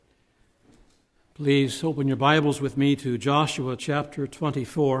Please open your Bibles with me to Joshua chapter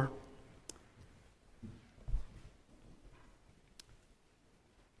 24.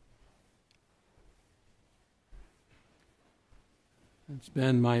 It's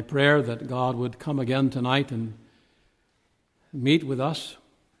been my prayer that God would come again tonight and meet with us,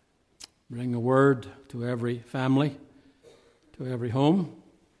 bring a word to every family, to every home,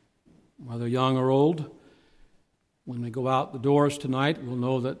 whether young or old. When we go out the doors tonight, we'll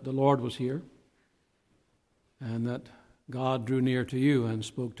know that the Lord was here and that God drew near to you and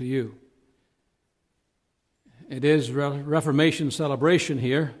spoke to you. It is Reformation celebration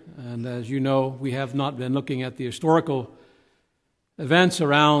here, and as you know, we have not been looking at the historical events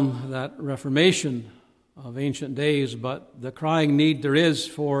around that Reformation of ancient days, but the crying need there is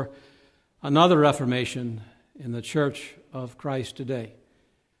for another Reformation in the Church of Christ today.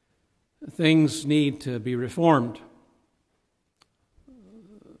 Things need to be reformed.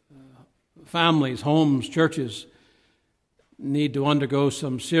 Families, homes, churches need to undergo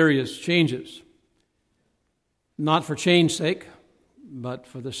some serious changes. Not for change's sake, but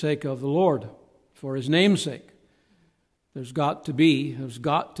for the sake of the Lord, for His name's sake. There's got to be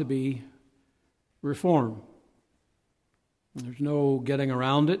reform. There's no getting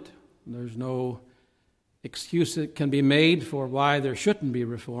around it. There's no excuse that can be made for why there shouldn't be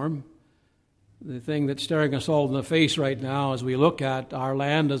reform. The thing that's staring us all in the face right now as we look at our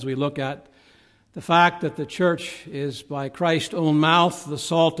land, as we look at the fact that the church is by Christ's own mouth the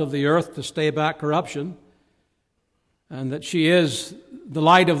salt of the earth to stay back corruption, and that she is the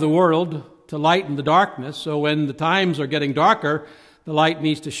light of the world to lighten the darkness. So when the times are getting darker, the light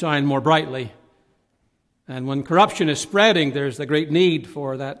needs to shine more brightly. And when corruption is spreading, there's the great need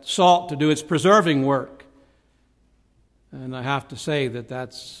for that salt to do its preserving work. And I have to say that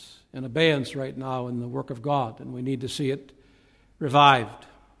that's in abeyance right now in the work of God, and we need to see it revived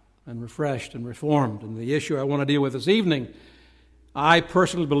and refreshed and reformed. And the issue I want to deal with this evening, I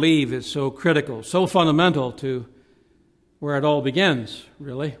personally believe is so critical, so fundamental to where it all begins,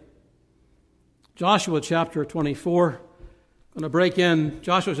 really. Joshua chapter 24. I'm going to break in.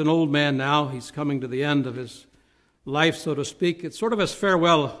 Joshua's an old man now. He's coming to the end of his life, so to speak. It's sort of his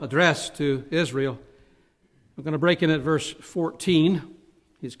farewell address to Israel. I'm going to break in at verse 14.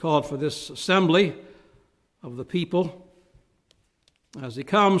 He's called for this assembly of the people. As he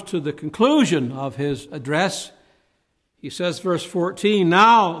comes to the conclusion of his address, he says, verse 14,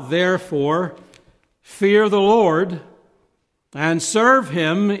 "Now, therefore, fear the Lord and serve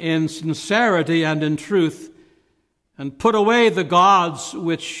Him in sincerity and in truth, and put away the gods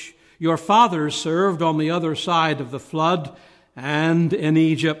which your fathers served on the other side of the flood and in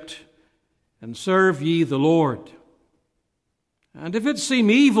Egypt, and serve ye the Lord. And if it seem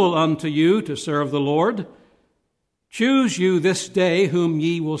evil unto you to serve the Lord, choose you this day whom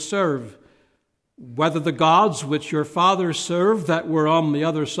ye will serve, whether the gods which your fathers served that were on the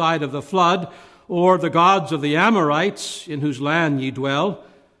other side of the flood, or the gods of the Amorites in whose land ye dwell.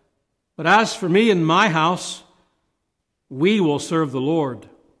 But as for me and my house, we will serve the Lord."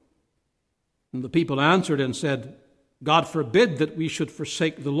 And the people answered and said, "God forbid that we should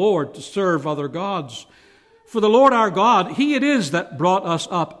forsake the Lord to serve other gods. For the Lord our God, He it is that brought us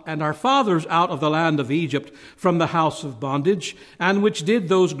up and our fathers out of the land of Egypt from the house of bondage, and which did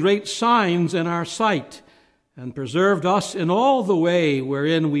those great signs in our sight, and preserved us in all the way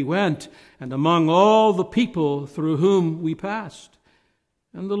wherein we went, and among all the people through whom we passed.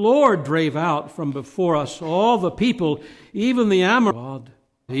 And the Lord drave out from before us all the people, even the Amorites.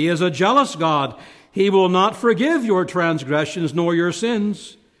 He is a jealous God. He will not forgive your transgressions nor your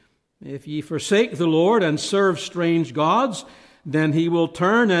sins. If ye forsake the Lord and serve strange gods, then He will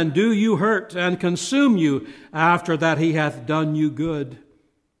turn and do you hurt and consume you after that He hath done you good."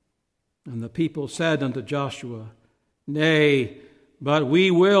 And the people said unto Joshua, "Nay, but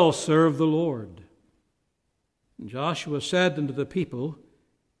we will serve the Lord." And Joshua said unto the people,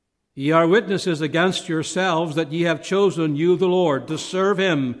 "Ye are witnesses against yourselves that ye have chosen you the Lord to serve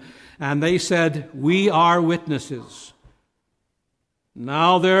Him." And they said, "We are witnesses."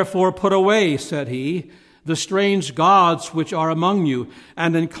 "Now therefore put away," said he, "the strange gods which are among you,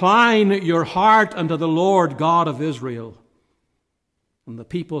 and incline your heart unto the Lord God of Israel." And the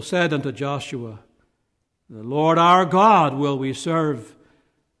people said unto Joshua, "The Lord our God will we serve,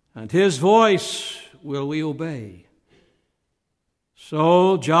 and His voice will we obey."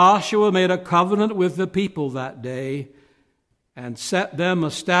 So Joshua made a covenant with the people that day, and set them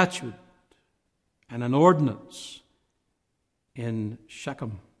a statute and an ordinance in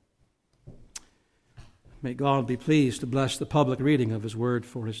Shechem. May God be pleased to bless the public reading of His word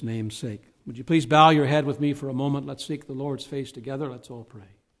for His name's sake. Would you please bow your head with me for a moment? Let's seek the Lord's face together. Let's all pray.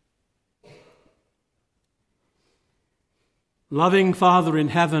 Loving Father in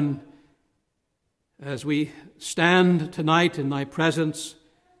heaven, as we stand tonight in thy presence,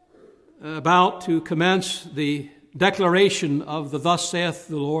 about to commence the declaration of the Thus saith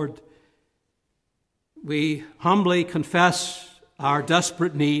the Lord, we humbly confess our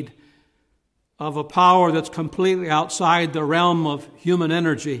desperate need of a power that's completely outside the realm of human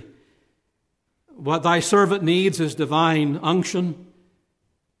energy. What thy servant needs is divine unction.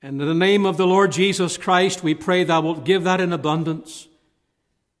 And in the name of the Lord Jesus Christ, we pray thou wilt give that in abundance.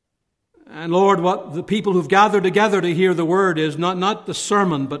 And Lord, what the people who've gathered together to hear the word is not the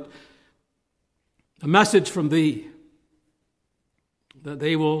sermon, but a message from thee that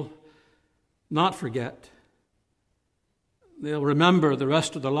they will not forget. They'll remember the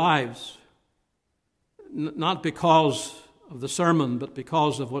rest of their lives, not because of the sermon, but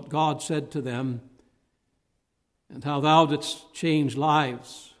because of what God said to them and how thou didst change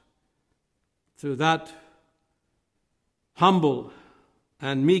lives through that humble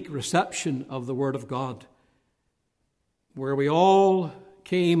and meek reception of the Word of God, where we all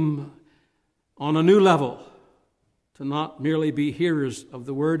came on a new level to not merely be hearers of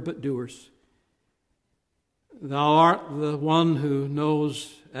the Word, but doers. Thou art the one who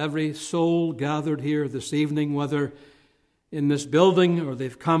knows every soul gathered here this evening, whether in this building or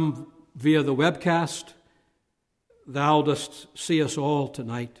they've come via the webcast. Thou dost see us all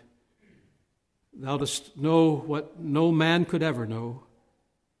tonight. Thou dost know what no man could ever know.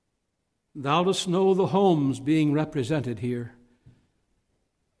 Thou dost know the homes being represented here,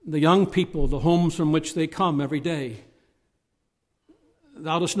 the young people, the homes from which they come every day.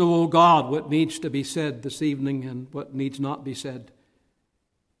 Thou dost know, O God, what needs to be said this evening and what needs not be said.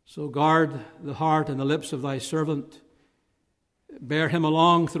 So guard the heart and the lips of thy servant. Bear him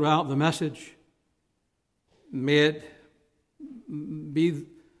along throughout the message. May it be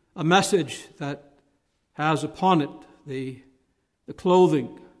a message that has upon it the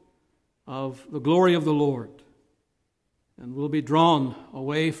clothing of the glory of the Lord, and will be drawn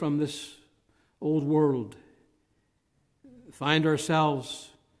away from this old world. Find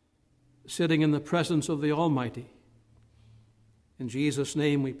ourselves sitting in the presence of the Almighty. In Jesus'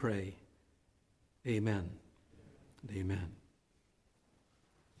 name we pray. Amen and amen.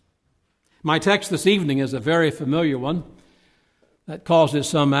 My text this evening is a very familiar one that causes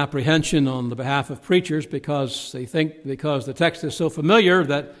some apprehension on the behalf of preachers because they think because the text is so familiar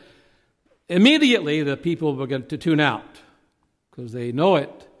that immediately the people begin to tune out because they know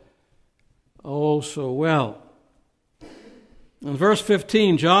it oh so well. In verse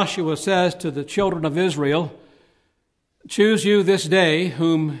 15, Joshua says to the children of Israel, "Choose you this day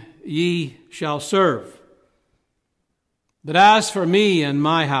whom ye shall serve. But as for me and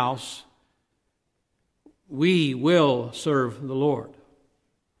my house, we will serve the Lord."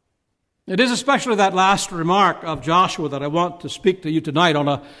 It is especially that last remark of Joshua that I want to speak to you tonight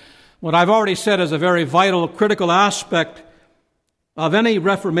on what I've already said is a very vital, critical aspect of any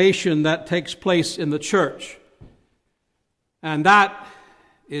reformation that takes place in the church. And that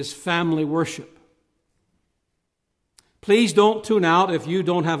is family worship. Please don't tune out if you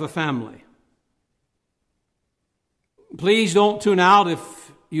don't have a family. Please don't tune out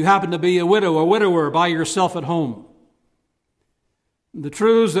if you happen to be a widow or widower by yourself at home. The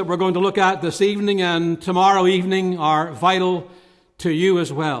truths that we're going to look at this evening and tomorrow evening are vital to you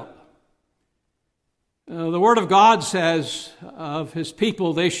as well. The Word of God says of His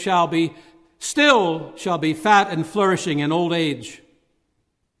people, they shall be fat and flourishing in old age.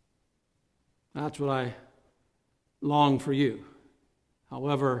 That's what I long for you.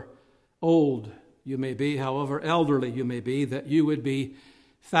 However old you may be, however elderly you may be, that you would be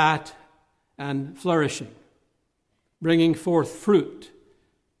fat and flourishing, bringing forth fruit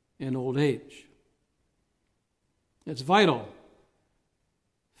in old age. It's vital.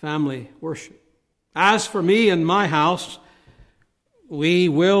 Family worship. As for me and my house, we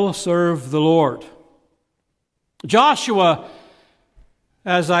will serve the Lord. Joshua,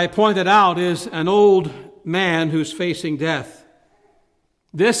 as I pointed out, is an old man who's facing death.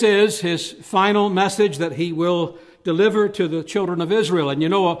 This is his final message that he will deliver to the children of Israel. And you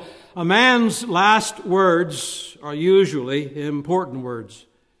know, a man's last words are usually important words.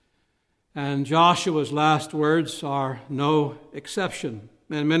 And Joshua's last words are no exception.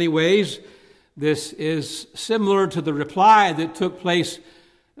 In many ways, this is similar to the reply that took place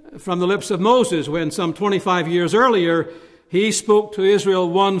from the lips of Moses when some 25 years earlier he spoke to Israel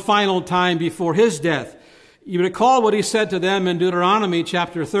one final time before his death. You recall what he said to them in Deuteronomy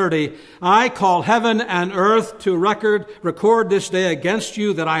chapter 30. "I call heaven and earth to record this day against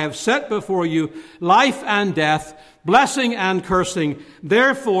you that I have set before you life and death, blessing and cursing.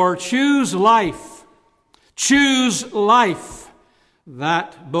 Therefore choose life Choose life,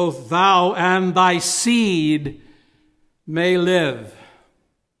 that both thou and thy seed may live.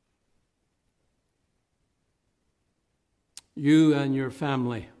 You and your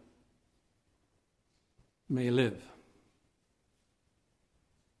family may live.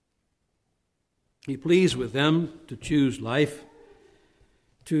 Be pleased with them to choose life.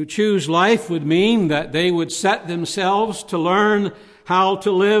 To choose life would mean that they would set themselves to learn how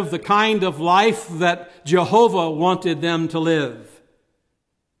to live the kind of life that Jehovah wanted them to live.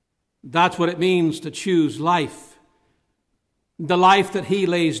 That's what it means to choose life. The life that He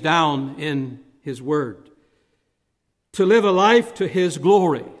lays down in His Word. To live a life to His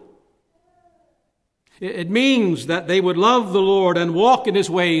glory. It means that they would love the Lord and walk in His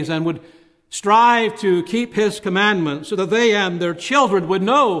ways and would strive to keep His commandments so that they and their children would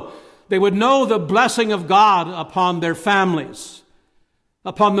know, they would know the blessing of God upon their families,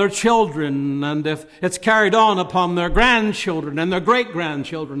 upon their children, and if it's carried on upon their grandchildren and their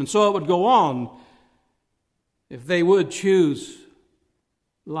great-grandchildren, and so it would go on if they would choose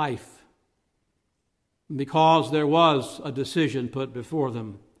life, because there was a decision put before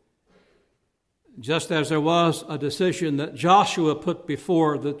them. Just as there was a decision that Joshua put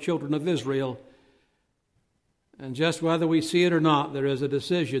before the children of Israel. And just whether we see it or not, there is a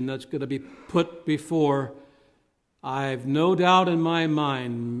decision that's going to be put before, I've no doubt in my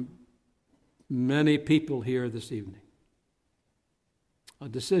mind, many people here this evening. A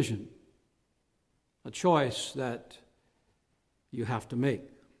decision, a choice that you have to make.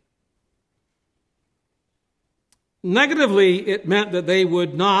 Negatively, it meant that they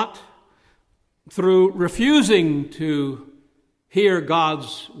would not, through refusing to hear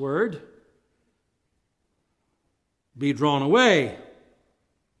God's word, be drawn away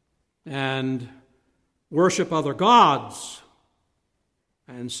and worship other gods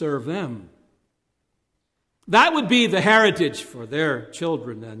and serve them. That would be the heritage for their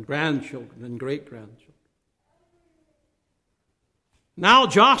children and grandchildren and great-grandchildren. Now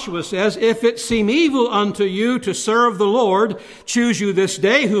Joshua says, if it seem evil unto you to serve the Lord, choose you this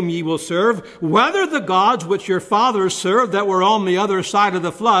day whom ye will serve, whether the gods which your fathers served that were on the other side of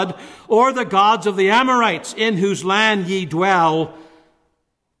the flood, or the gods of the Amorites in whose land ye dwell.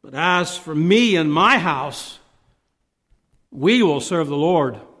 But as for me and my house, we will serve the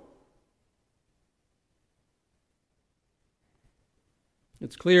Lord.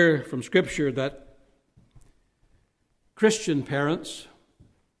 It's clear from Scripture that Christian parents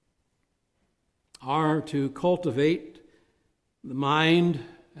are to cultivate the mind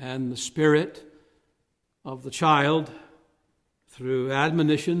and the spirit of the child through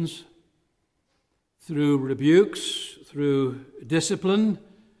admonitions, through rebukes, through discipline,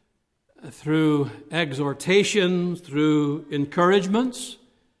 through exhortation, through encouragements.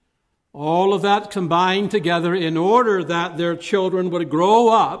 All of that combined together in order that their children would grow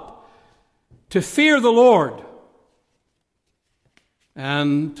up to fear the Lord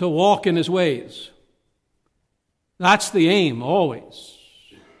and to walk in His ways. That's the aim, always,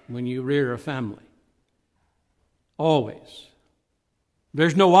 when you rear a family. Always.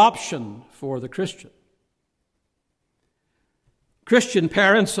 There's no option for the Christian. Christian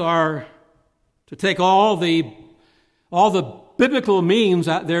parents are to take all the biblical means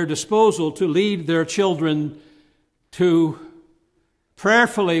at their disposal to lead their children to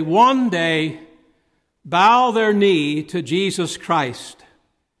prayerfully one day bow their knee to Jesus Christ.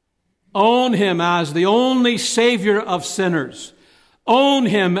 Own Him as the only Savior of sinners. Own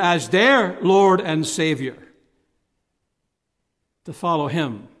Him as their Lord and Savior. To follow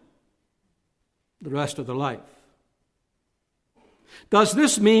Him the rest of their life. Does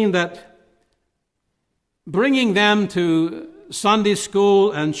this mean that bringing them to Sunday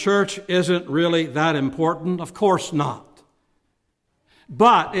school and church isn't really that important? Of course not.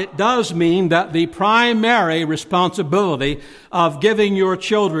 But it does mean that the primary responsibility of giving your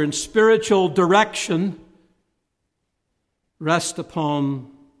children spiritual direction rests upon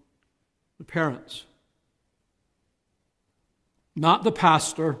the parents. Not the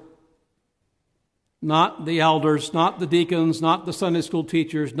pastor, not the elders, not the deacons, not the Sunday school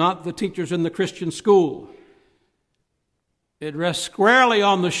teachers, not the teachers in the Christian school. It rests squarely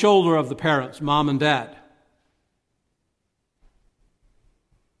on the shoulder of the parents, mom and dad.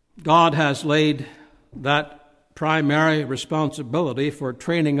 God has laid that primary responsibility for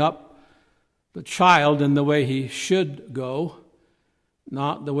training up the child in the way he should go,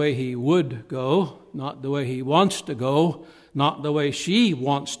 not the way he would go, not the way he wants to go, not the way she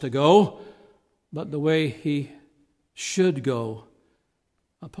wants to go, but the way he should go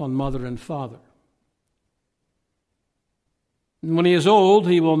upon mother and father. And when he is old,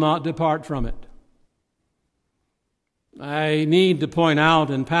 he will not depart from it. I need to point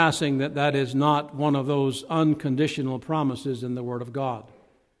out in passing that that is not one of those unconditional promises in the Word of God.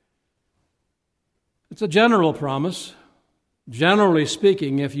 It's a general promise. Generally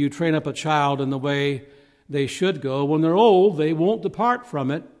speaking, if you train up a child in the way they should go, when they're old, they won't depart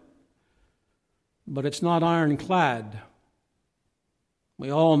from it. But it's not ironclad.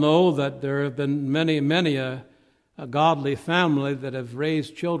 We all know that there have been many a godly family that have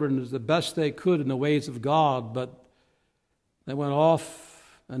raised children as the best they could in the ways of God, but they went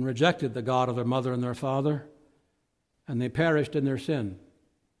off and rejected the God of their mother and their father, and they perished in their sin.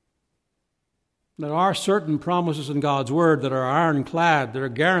 There are certain promises in God's Word that are ironclad, that are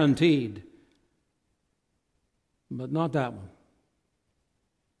guaranteed, but not that one.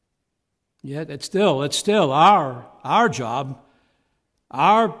 Yet it's still our job,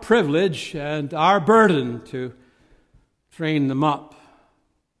 our privilege, and our burden to train them up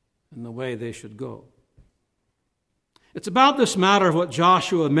in the way they should go. It's about this matter of what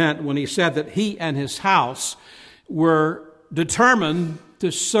Joshua meant when he said that he and his house were determined to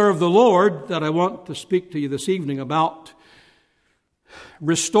serve the Lord that I want to speak to you this evening about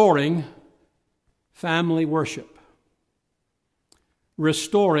restoring family worship.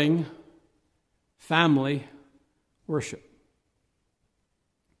 Restoring family worship.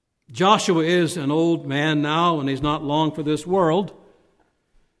 Joshua is an old man now, and he's not long for this world.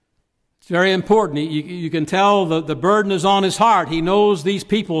 It's very important. You can tell the burden is on his heart. He knows these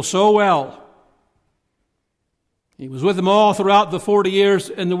people so well. He was with them all throughout the 40 years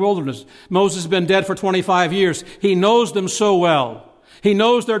in the wilderness. Moses has been dead for 25 years. He knows them so well. He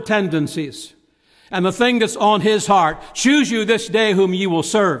knows their tendencies. And the thing that's on his heart, choose you this day whom you will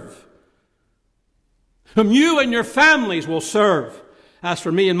serve, whom you and your families will serve. As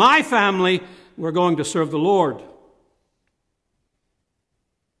for me and my family, we're going to serve the Lord.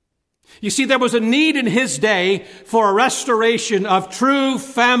 You see, there was a need in his day for a restoration of true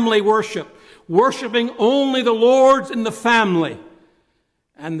family worship, worshiping only the Lord in the family.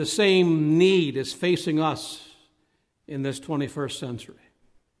 And the same need is facing us in this 21st century.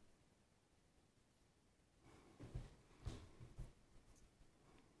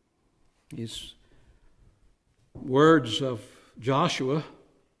 These words of Joshua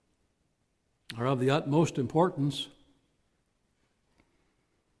are of the utmost importance.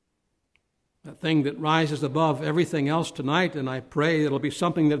 That thing that rises above everything else tonight, and I pray it'll be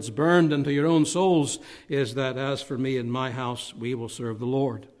something that's burned into your own souls, is that as for me and my house, we will serve the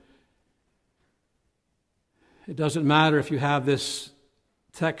Lord. It doesn't matter if you have this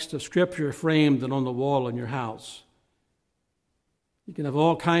text of Scripture framed and on the wall in your house. You can have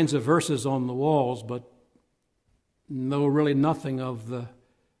all kinds of verses on the walls, but know really nothing of the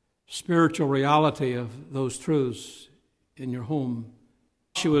spiritual reality of those truths in your home.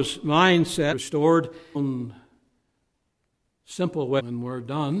 Joshua's mindset restored in simple way when we're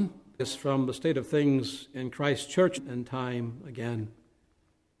done is from the state of things in Christ's church and time again.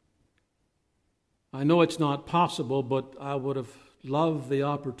 I know it's not possible, but I would have loved the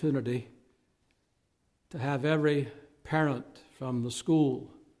opportunity to have every parent from the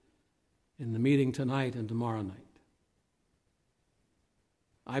school in the meeting tonight and tomorrow night.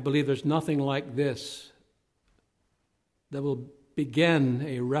 I believe there's nothing like this that will begin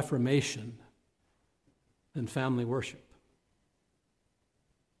a reformation in family worship.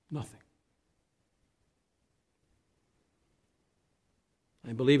 Nothing.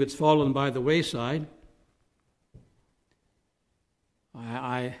 I believe it's fallen by the wayside.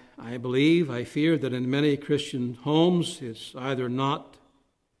 I believe, I fear that in many Christian homes it's either not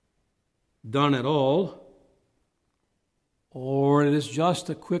done at all, or it is just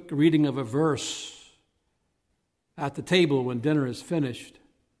a quick reading of a verse at the table when dinner is finished.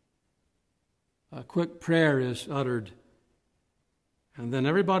 A quick prayer is uttered, and then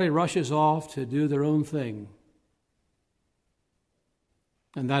everybody rushes off to do their own thing.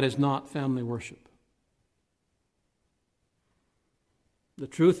 And that is not family worship. The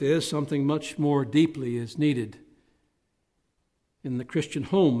truth is, something much more deeply is needed in the Christian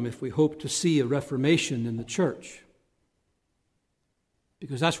home if we hope to see a reformation in the church.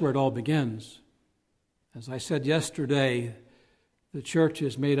 Because that's where it all begins. As I said yesterday, the church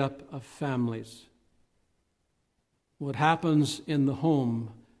is made up of families. What happens in the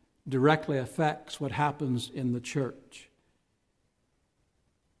home directly affects what happens in the church.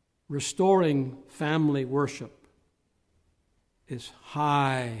 Restoring family worship is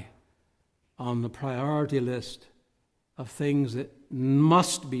high on the priority list of things that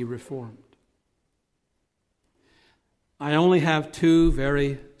must be reformed. I only have two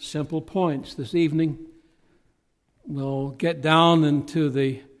very simple points this evening. We'll get down into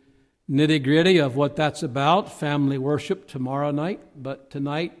the nitty-gritty of what that's about, family worship, tomorrow night. But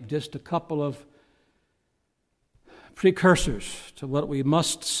tonight, just a couple of precursors to what we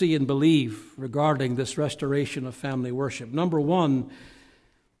must see and believe regarding this restoration of family worship. Number one,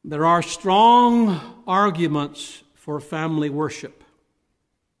 there are strong arguments for family worship.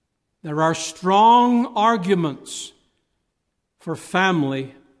 There are strong arguments for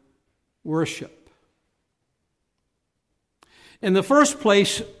family worship. In the first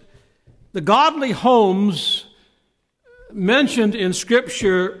place, the godly homes mentioned in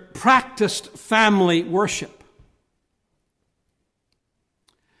Scripture practiced family worship.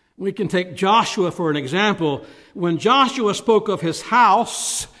 We can take Joshua for an example. When Joshua spoke of his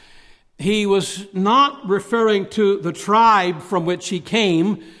house, he was not referring to the tribe from which he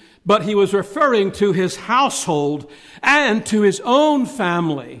came, but he was referring to his household and to his own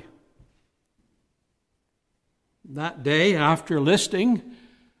family. That day, after listing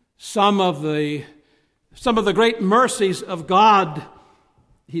some of the great mercies of God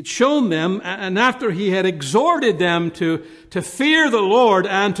he'd shown them, and after he had exhorted them to fear the Lord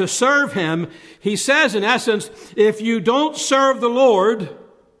and to serve him, he says, in essence, if you don't serve the Lord,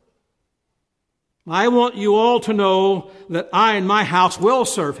 I want you all to know that I and my house will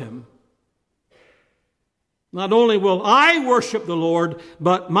serve him. Not only will I worship the Lord,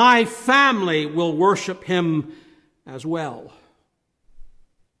 but my family will worship him as well.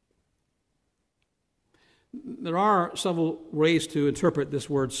 There are several ways to interpret this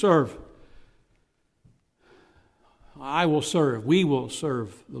word serve. I will serve. We will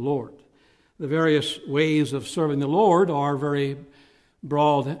serve the Lord. The various ways of serving the Lord are very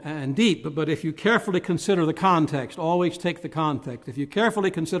broad and deep. But if you carefully consider the context, always take the context. If you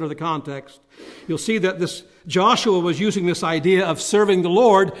carefully consider the context, you'll see that this Joshua was using this idea of serving the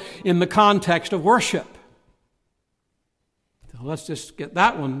Lord in the context of worship. So let's just get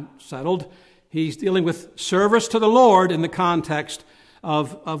that one settled. He's dealing with service to the Lord in the context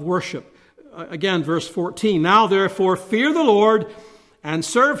of worship. Again, verse 14. Now therefore fear the Lord and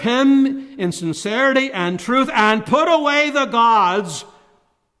serve him in sincerity and truth, and put away the gods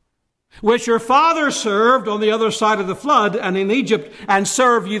which your fathers served on the other side of the flood and in Egypt, and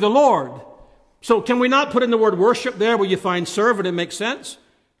serve ye the Lord. So can we not put in the word worship there where you find serve and it makes sense?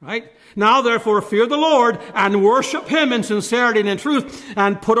 Right? Now therefore fear the Lord and worship him in sincerity and in truth,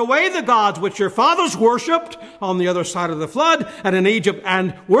 and put away the gods which your fathers worshipped on the other side of the flood and in Egypt,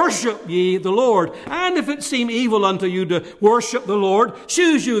 and worship ye the Lord. And if it seem evil unto you to worship the Lord,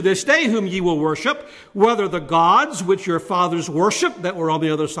 choose you this day whom ye will worship, whether the gods which your fathers worshipped that were on the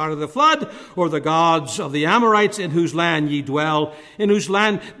other side of the flood, or the gods of the Amorites in whose land ye dwell, in whose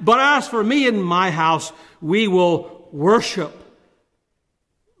land. But as for me and my house, we will worship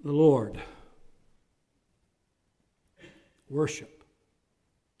the Lord. Worship.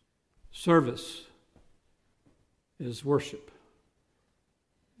 Service is worship.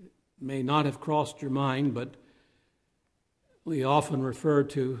 It may not have crossed your mind, but we often refer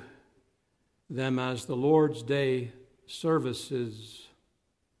to them as the Lord's Day services.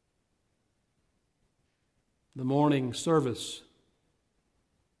 The morning service,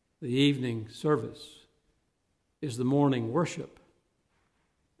 the evening service, is the morning worship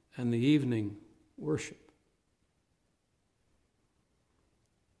and the evening worship.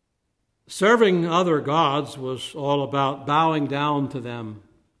 Serving other gods was all about bowing down to them,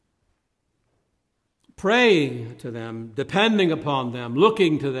 praying to them, depending upon them,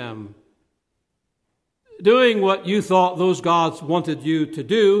 looking to them, doing what you thought those gods wanted you to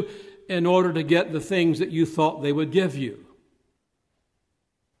do in order to get the things that you thought they would give you.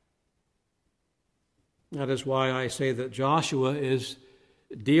 That is why I say that Joshua is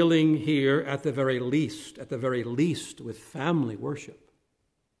dealing here at the very least with family worship.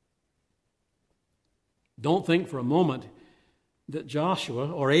 Don't think for a moment that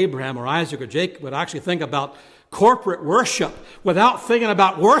Joshua or Abraham or Isaac or Jacob would actually think about corporate worship without thinking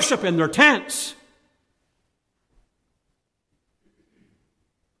about worship in their tents.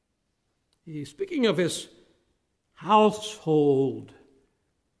 He's speaking of his household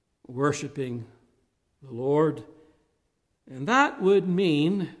worshiping the Lord. And that would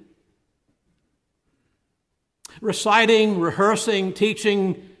mean reciting, rehearsing,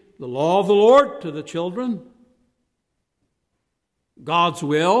 teaching the law of the Lord to the children, God's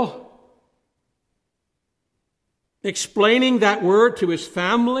will, explaining that word to his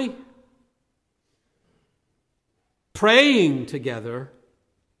family, praying together,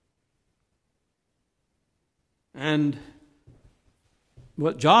 and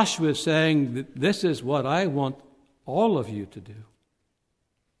what Joshua is saying, this is what I want all of you to do.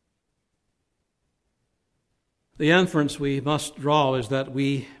 The inference we must draw is that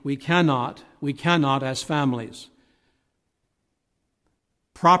we cannot as families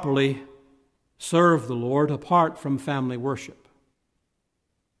properly serve the Lord apart from family worship.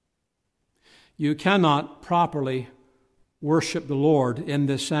 You cannot properly worship the Lord in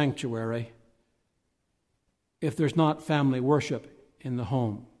this sanctuary if there's not family worship in the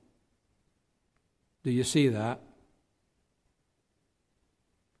home. Do you see that?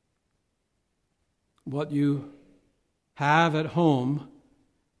 What you have at home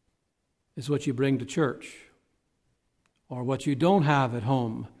is what you bring to church. Or what you don't have at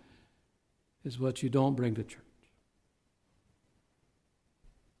home is what you don't bring to church.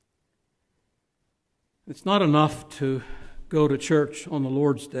 It's not enough to go to church on the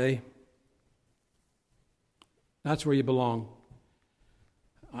Lord's Day. That's where you belong.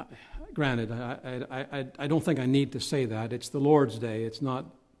 Granted, I don't think I need to say that. It's the Lord's Day. It's not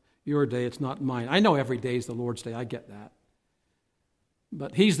your day. It's not mine. I know every day is the Lord's Day. I get that.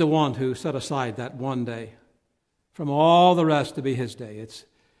 But He's the one who set aside that one day from all the rest to be His day.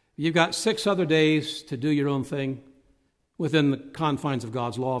 You've got 6 other days to do your own thing within the confines of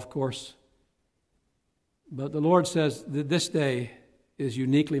God's law, of course. But the Lord says that this day is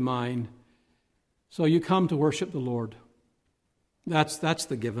uniquely mine. So you come to worship the Lord. That's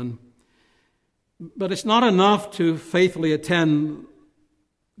the given. But it's not enough to faithfully attend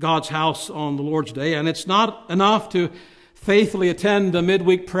God's house on the Lord's Day, and it's not enough to faithfully attend the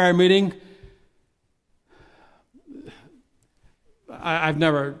midweek prayer meeting. I've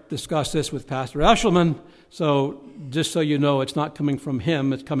never discussed this with Pastor Eshelman, so just so you know, it's not coming from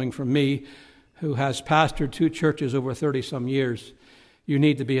him, it's coming from me, who has pastored 2 churches over 30-some years. You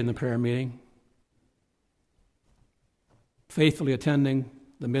need to be in the prayer meeting, faithfully attending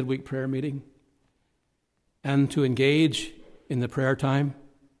the midweek prayer meeting, and to engage in the prayer time,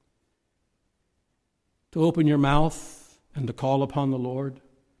 to open your mouth and to call upon the Lord.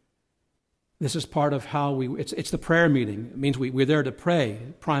 This is part of how it's the prayer meeting. It means we're there to pray,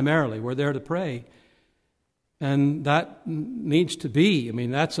 primarily. We're there to pray. And that needs to be,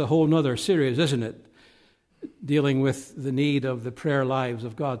 that's a whole other series, isn't it? Dealing with the need of the prayer lives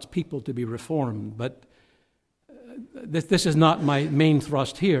of God's people to be reformed. But this is not my main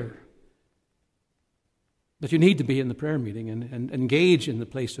thrust here. But you need to be in the prayer meeting and engage in the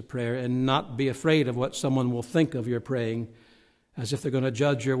place of prayer and not be afraid of what someone will think of your praying as if they're going to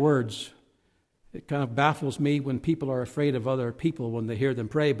judge your words. It kind of baffles me when people are afraid of other people when they hear them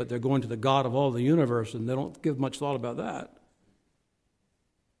pray, but they're going to the God of all the universe and they don't give much thought about that.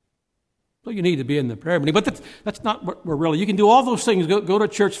 So you need to be in the prayer meeting. But that's not what we're really. You can do all those things. Go to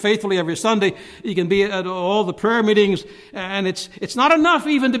church faithfully every Sunday. You can be at all the prayer meetings. And it's not enough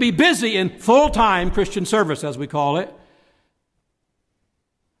even to be busy in full-time Christian service, as we call it.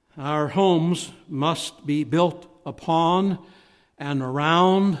 Our homes must be built upon and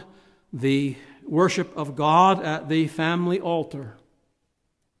around the worship of God at the family altar.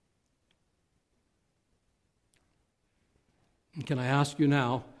 And can I ask you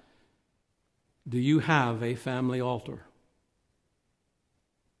now, do you have a family altar?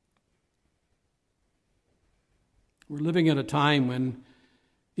 We're living at a time when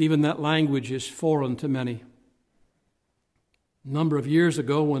even that language is foreign to many. A number of years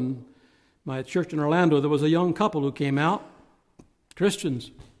ago, when my church in Orlando, there was a young couple who came out, Christians.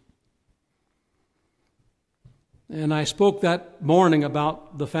 And I spoke that morning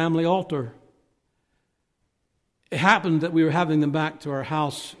about the family altar. It happened that we were having them back to our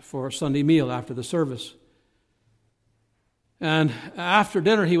house for a Sunday meal after the service. And after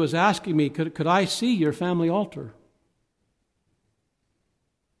dinner, he was asking me, could I see your family altar?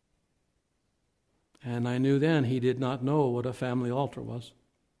 And I knew then he did not know what a family altar was.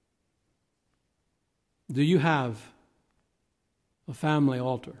 Do you have a family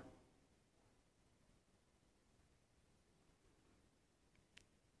altar?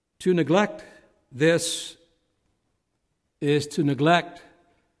 To neglect this is to neglect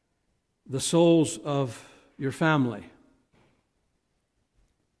the souls of your family.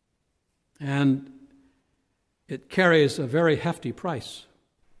 And it carries a very hefty price.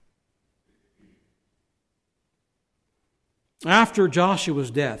 After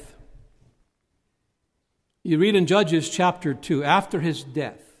Joshua's death, you read in Judges chapter 2, after his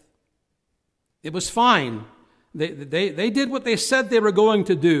death, it was fine. They did what they said they were going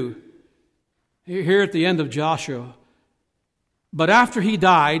to do here at the end of Joshua. But after he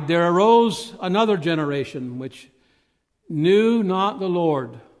died, there arose another generation which knew not the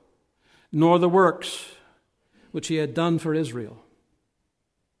Lord, nor the works which he had done for Israel.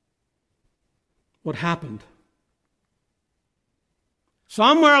 What happened?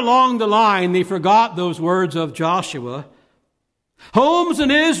 Somewhere along the line, they forgot those words of Joshua. Homes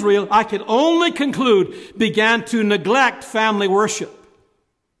in Israel, I can only conclude, began to neglect family worship.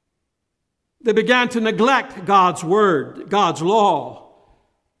 They began to neglect God's word, God's law.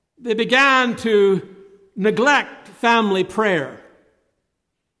 They began to neglect family prayer.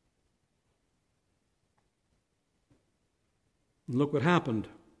 And look what happened.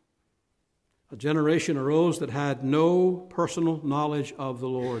 A generation arose that had no personal knowledge of the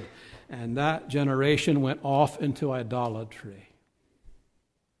Lord, and that generation went off into idolatry.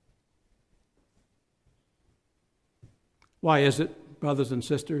 Why is it, brothers and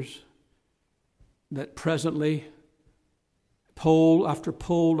sisters, that presently, poll after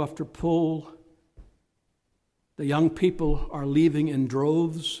poll after poll, the young people are leaving in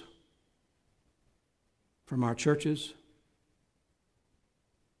droves from our churches?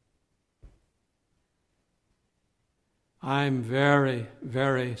 I'm very,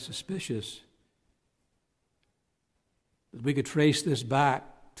 very suspicious that we could trace this back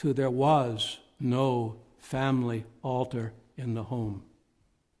to there was no family altar in the home.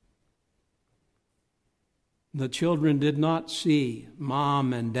 The children did not see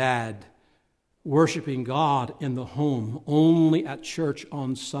mom and dad worshiping God in the home, only at church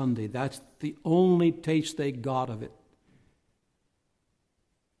on Sunday. That's the only taste they got of it.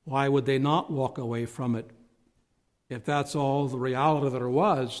 Why would they not walk away from it if that's all the reality that there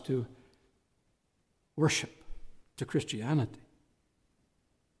was to worship, to Christianity?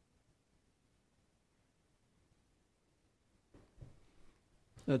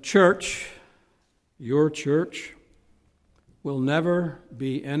 The church, your church, will never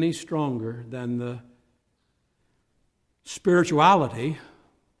be any stronger than the spirituality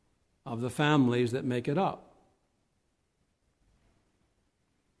of the families that make it up.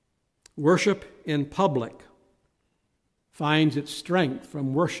 Worship in public finds its strength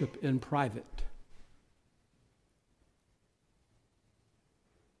from worship in private.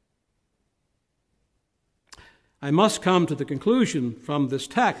 I must come to the conclusion from this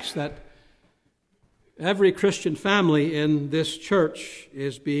text that every Christian family in this church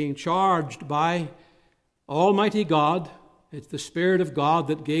is being charged by Almighty God. It's the Spirit of God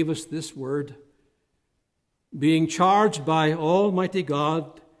that gave us this word. Being charged by Almighty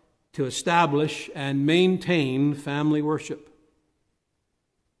God to establish and maintain family worship.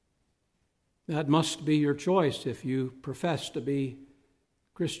 That must be your choice if you profess to be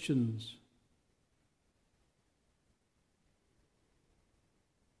Christians.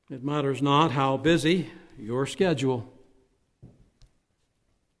 It matters not how busy your schedule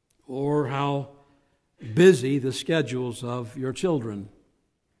or how busy the schedules of your children.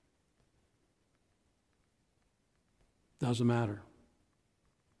 Doesn't matter.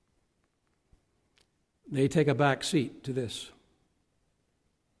 They take a back seat to this.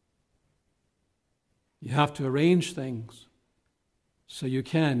 You have to arrange things so you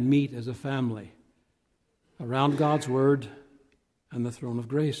can meet as a family around God's Word and the throne of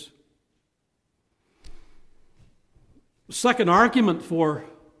grace. The second argument for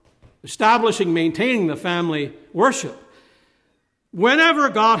establishing, maintaining the family worship. Whenever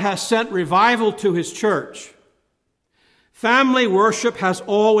God has sent revival to His church, family worship has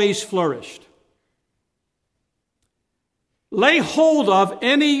always flourished. Lay hold of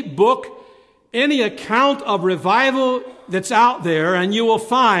any book, any account of revival that's out there, and you will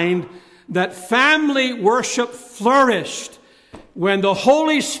find that family worship flourished when the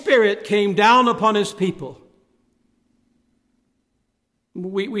Holy Spirit came down upon His people.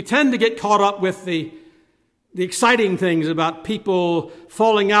 We tend to get caught up with the exciting things about people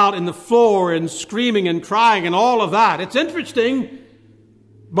falling out in the floor and screaming and crying and all of that. It's interesting,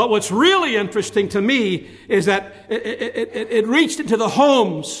 but what's really interesting to me is that it reached into the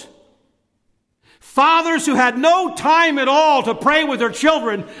homes. Fathers who had no time at all to pray with their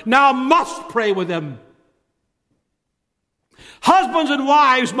children now must pray with them. Husbands and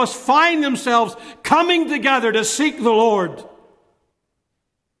wives must find themselves coming together to seek the Lord.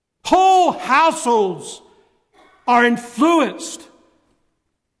 Whole households are influenced.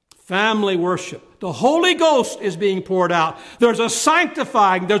 Family worship. The Holy Ghost is being poured out. There's a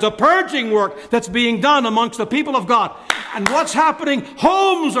sanctifying, there's a purging work that's being done amongst the people of God. And what's happening?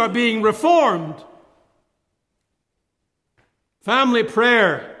 Homes are being reformed. Family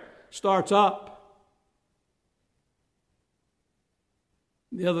prayer starts up.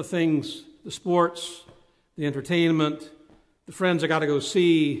 The other things, the sports, the entertainment, the friends I got to go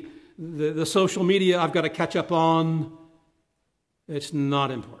see, the social media I've got to catch up on, it's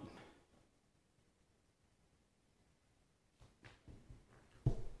not important.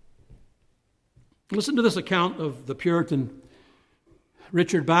 Listen to this account of the Puritan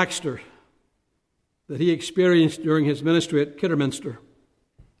Richard Baxter that he experienced during his ministry at Kidderminster.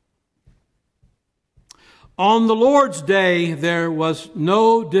 On the Lord's day, there was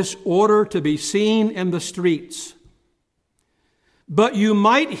no disorder to be seen in the streets, but you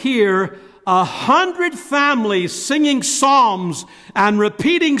might hear 100 families singing psalms and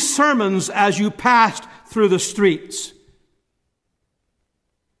repeating sermons as you passed through the streets.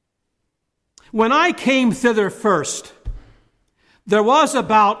 When I came thither first, there was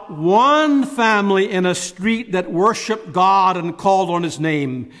about one family in a street that worshiped God and called on His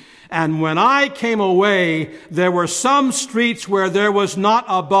name. And when I came away, there were some streets where there was not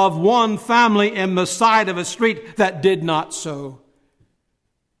above one family in the side of a street that did not so.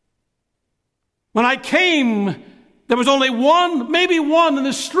 When I came, there was only one, maybe one in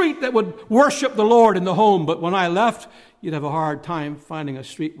the street that would worship the Lord in the home. But when I left, you'd have a hard time finding a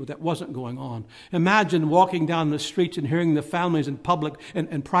street where that wasn't going on. Imagine walking down the streets and hearing the families in public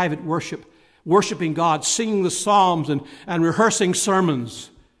and private worship, worshiping God, singing the psalms and rehearsing sermons.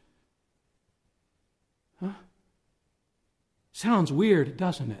 Huh? Sounds weird,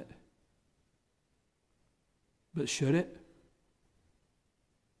 doesn't it? But should it?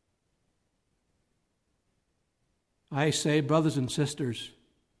 I say, brothers and sisters,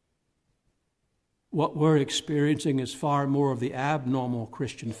 what we're experiencing is far more of the abnormal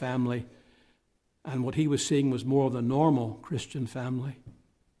Christian family, and what he was seeing was more of the normal Christian family.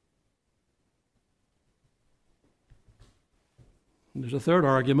 And there's a third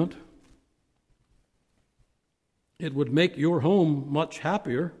argument. It would make your home much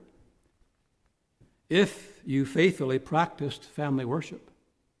happier if you faithfully practiced family worship.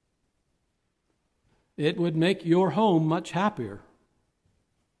 It would make your home much happier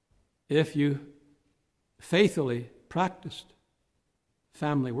if you faithfully practiced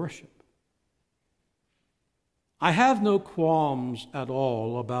family worship. I have no qualms at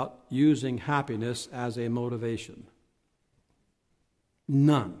all about using happiness as a motivation.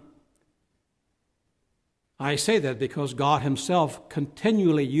 None. I say that because God Himself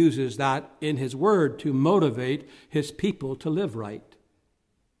continually uses that in His Word to motivate His people to live right.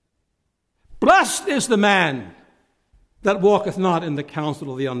 Blessed is the man that walketh not in the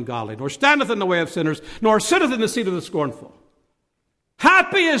counsel of the ungodly, nor standeth in the way of sinners, nor sitteth in the seat of the scornful.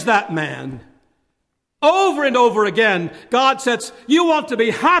 Happy is that man. Over and over again, God says, you want to be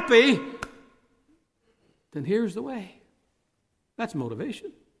happy? Then here's the way. That's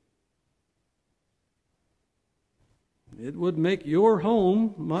motivation. It would make your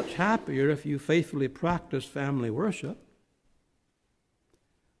home much happier if you faithfully practice family worship.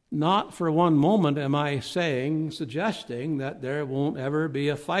 Not for one moment am I suggesting that there won't ever be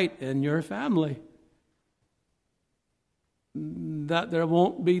a fight in your family. That there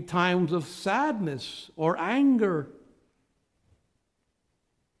won't be times of sadness or anger.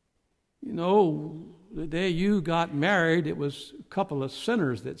 You know, the day you got married, it was a couple of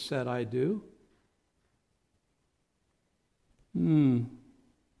sinners that said, I do.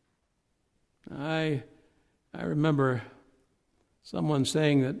 I remember someone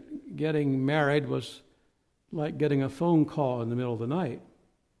saying that getting married was like getting a phone call in the middle of the night.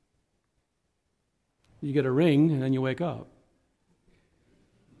 You get a ring and then you wake up.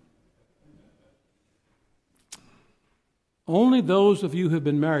 Only those of you who have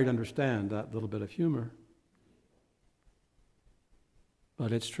been married understand that little bit of humor.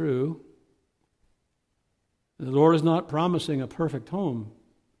 But it's true. The Lord is not promising a perfect home.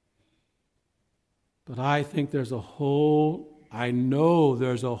 But I think I know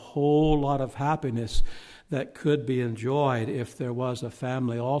there's a whole lot of happiness that could be enjoyed if there was a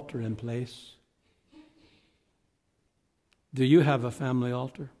family altar in place. Do you have a family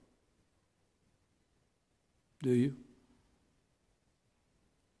altar? Do you?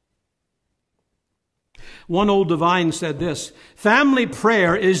 One old divine said this: family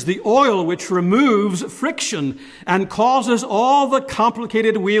prayer is the oil which removes friction and causes all the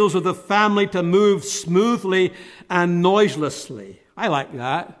complicated wheels of the family to move smoothly and noiselessly. I like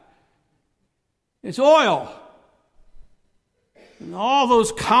that. It's oil. And all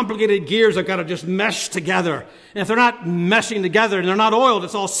those complicated gears have got to just mesh together. And if they're not meshing together and they're not oiled,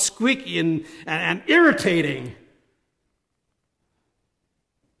 it's all squeaky and irritating.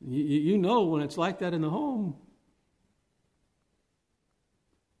 You know when it's like that in the home.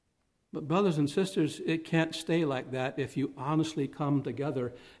 But brothers and sisters, it can't stay like that if you honestly come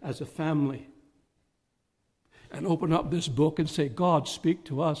together as a family and open up this book and say, God, speak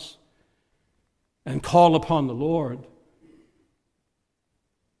to us, and call upon the Lord.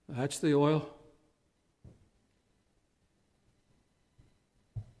 That's the oil.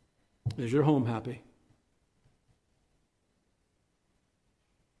 Is your home happy?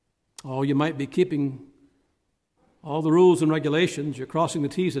 Oh, you might be keeping all the rules and regulations. You're crossing the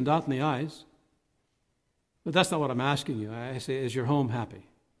T's and dotting the I's. But that's not what I'm asking you. I say, is your home happy?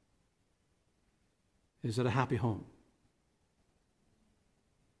 Is it a happy home?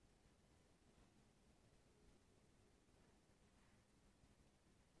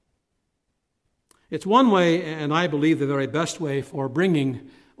 It's one way, and I believe the very best way, for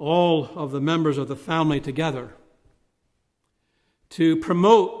bringing all of the members of the family together to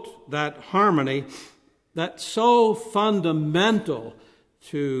promote that harmony that's so fundamental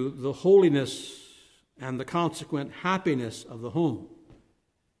to the holiness and the consequent happiness of the home.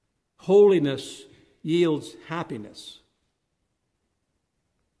 Holiness yields happiness.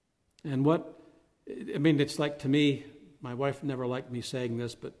 And it's like, to me, my wife never liked me saying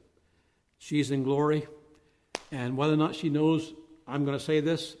this, but she's in glory. And whether or not she knows I'm going to say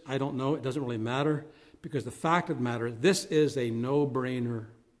this, I don't know. It doesn't really matter. Because the fact of the matter, this is a no-brainer.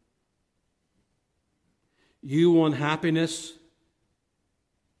 You want happiness,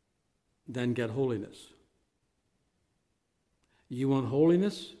 then get holiness. You want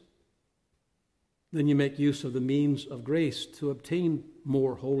holiness, then you make use of the means of grace to obtain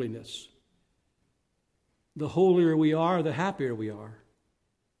more holiness. The holier we are, the happier we are.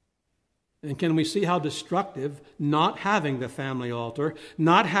 And can we see how destructive not having the family altar,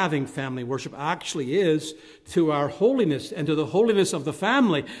 not having family worship actually is to our holiness and to the holiness of the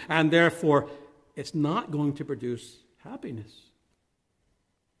family, and therefore it's not going to produce happiness.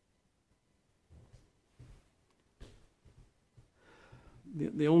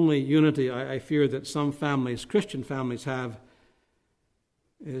 The only unity I fear that some families, Christian families, have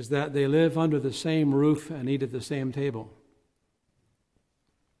is that they live under the same roof and eat at the same table.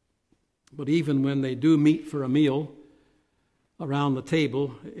 But even when they do meet for a meal around the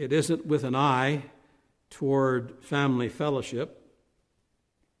table, it isn't with an eye toward family fellowship.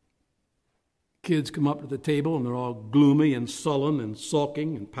 Kids come up to the table and they're all gloomy and sullen and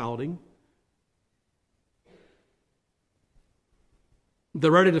sulking and pouting.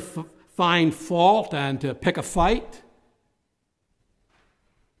 They're ready to find fault and to pick a fight.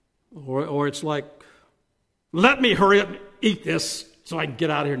 Or it's like, let me hurry up and eat this so I can get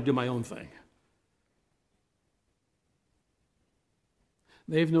out of here and do my own thing.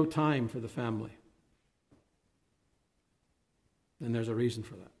 They have no time for the family. And there's a reason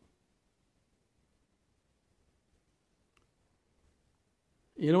for that.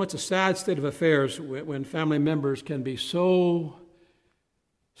 You know, it's a sad state of affairs when family members can be so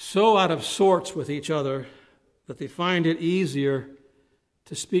out of sorts with each other that they find it easier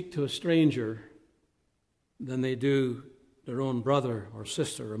to speak to a stranger than they do their own brother or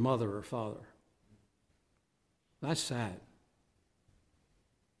sister or mother or father. That's sad.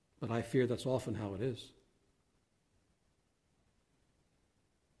 But I fear that's often how it is.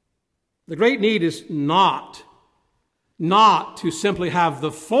 The great need is not to simply have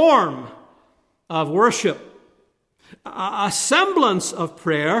the form of worship, a semblance of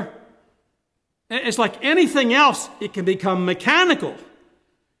prayer. It's like anything else, it can become mechanical.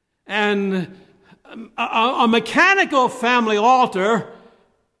 And a mechanical family altar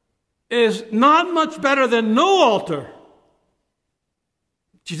is not much better than no altar.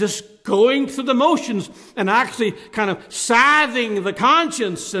 You're just going through the motions and actually kind of salving the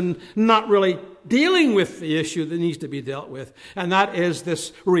conscience and not really dealing with the issue that needs to be dealt with. And that is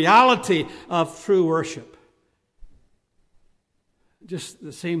this reality of true worship. Just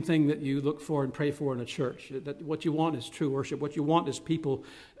the same thing that you look for and pray for in a church. That what you want is true worship. What you want is people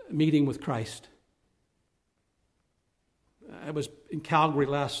meeting with Christ. I was in Calgary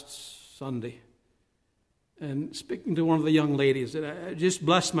last Sunday and speaking to one of the young ladies, it just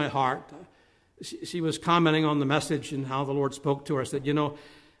blessed my heart. She was commenting on the message and how the Lord spoke to her. I said,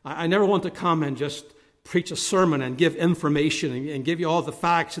 I never want to come and just preach a sermon and give information and give you all the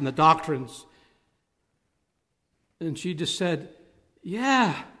facts and the doctrines. And she just said,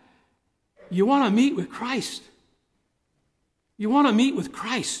 yeah, you want to meet with Christ. You want to meet with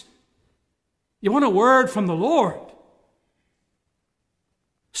Christ. You want a word from the Lord.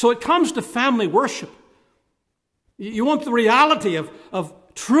 So it comes to family worship. You want the reality of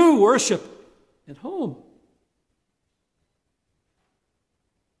true worship at home.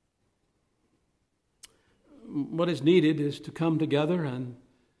 What is needed is to come together and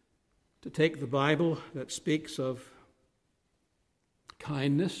to take the Bible that speaks of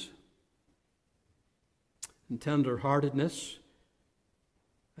kindness and tender-heartedness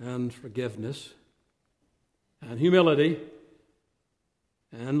and forgiveness and humility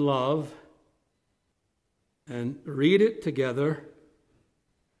and love, and read it together.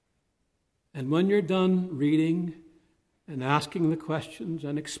 And when you're done reading and asking the questions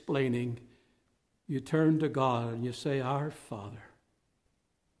and explaining, you turn to God and you say, Our Father.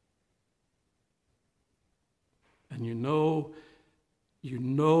 And you know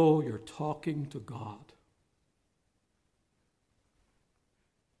you're talking to God.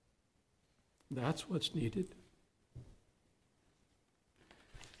 That's what's needed.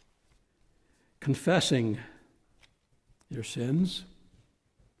 Confessing your sins,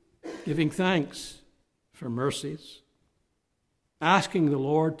 giving thanks for mercies, asking the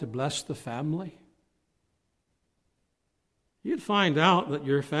Lord to bless the family. You'd find out that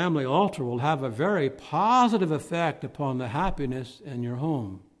your family altar will have a very positive effect upon the happiness in your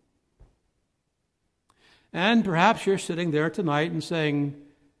home. And perhaps you're sitting there tonight and saying,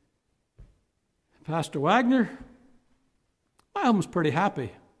 Pastor Wagner, my home's pretty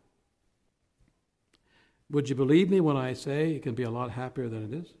happy. Would you believe me when I say it can be a lot happier than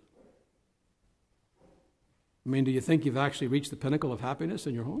it is? I mean, do you think you've actually reached the pinnacle of happiness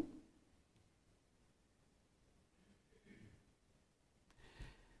in your home?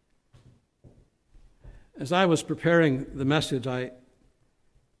 As I was preparing the message, I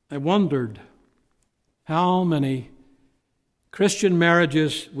wondered how many Christian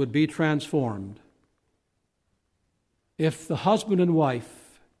marriages would be transformed if the husband and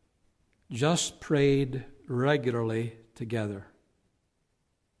wife just prayed regularly together.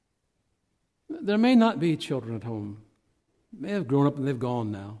 There may not be children at home. They may have grown up and they've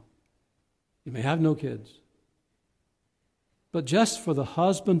gone now. You may have no kids. But just for the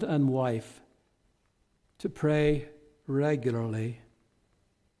husband and wife to pray regularly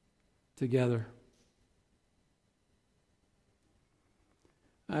together.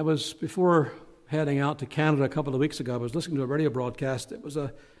 I was, before heading out to Canada a couple of weeks ago, I was listening to a radio broadcast. It was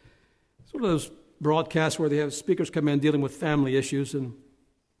a sort of those broadcasts where they have speakers come in dealing with family issues, and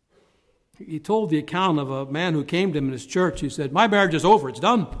he told the account of a man who came to him in his church. He said, my marriage is over. It's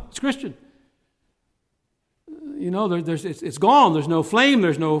done. It's Christian. You know, it's gone. There's no flame.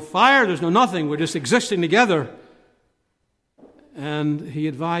 There's no fire. There's no nothing. We're just existing together. And he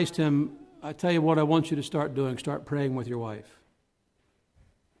advised him, I tell you what I want you to start doing. Start praying with your wife.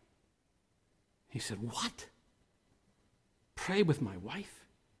 He said, what? Pray with my wife?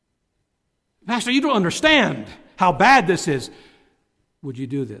 Pastor, you don't understand how bad this is. Would you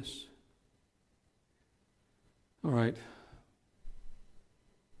do this? All right.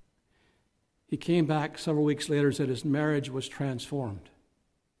 He came back several weeks later and said his marriage was transformed.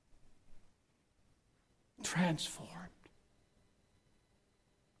 Transformed.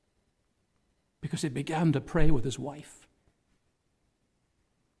 Because he began to pray with his wife.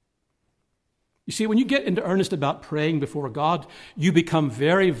 You see, when you get into earnest about praying before God, you become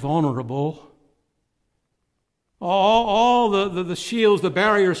very vulnerable. All the shields, the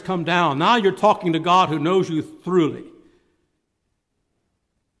barriers come down. Now you're talking to God who knows you thoroughly.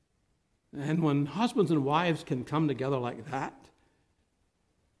 And when husbands and wives can come together like that,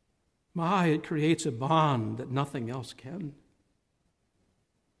 it creates a bond that nothing else can.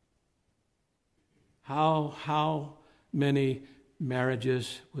 How many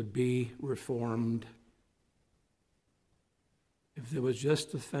marriages would be reformed if there was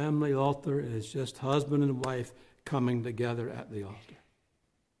just a family altar and it's just husband and wife coming together at the altar?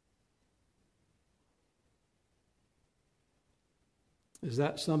 Is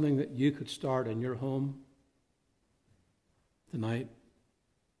that something that you could start in your home tonight?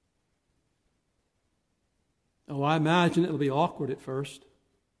 Oh, I imagine it'll be awkward at first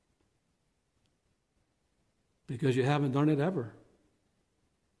because you haven't done it ever.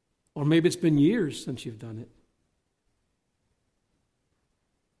 Or maybe it's been years since you've done it.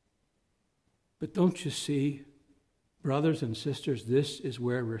 But don't you see, brothers and sisters, this is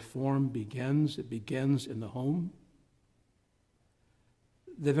where reform begins. It begins in the home.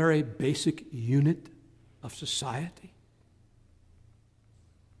 The very basic unit of society.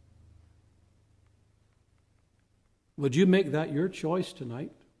 Would you make that your choice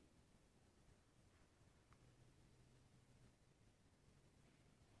tonight?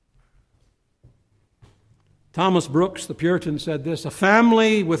 Thomas Brooks, the Puritan, said this: a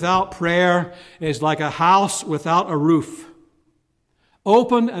family without prayer is like a house without a roof,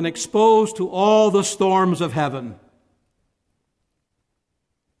 open and exposed to all the storms of heaven.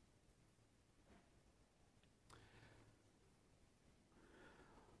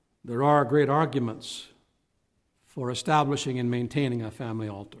 There are great arguments for establishing and maintaining a family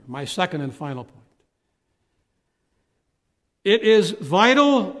altar. My second and final point. It is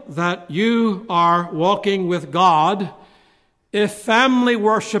vital that you are walking with God if family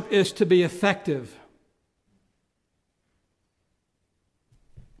worship is to be effective.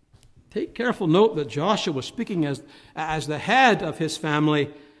 Take careful note that Joshua was speaking as the head of his family,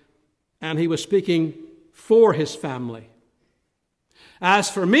 and he was speaking for his family. As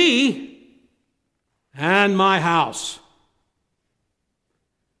for me and my house,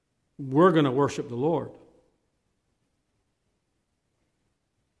 we're going to worship the Lord.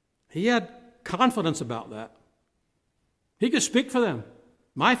 He had confidence about that. He could speak for them.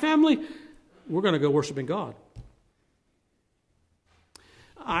 My family, we're going to go worshiping God.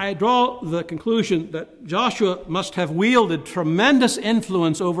 I draw the conclusion that Joshua must have wielded tremendous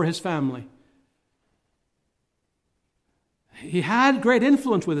influence over his family. He had great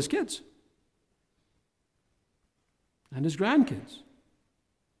influence with his kids and his grandkids.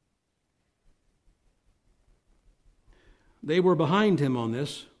 They were behind him on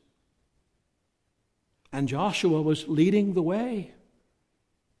this, and Joshua was leading the way.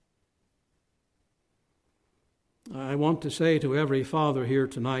 I want to say to every father here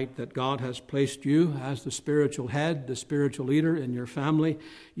tonight that God has placed you as the spiritual head, the spiritual leader in your family.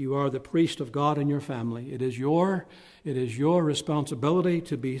 You are the priest of God in your family. It is your responsibility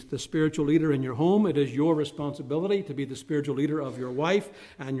to be the spiritual leader in your home. It is your responsibility to be the spiritual leader of your wife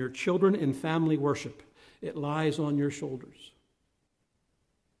and your children in family worship. It lies on your shoulders.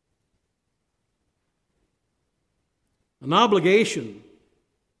 An obligation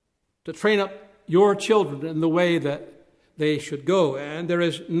to train up your children in the way that they should go. And there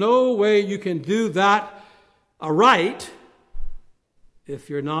is no way you can do that aright if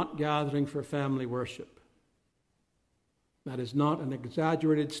you're not gathering for family worship. That is not an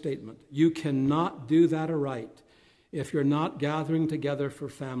exaggerated statement. You cannot do that aright if you're not gathering together for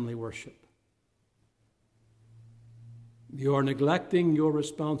family worship. You are neglecting your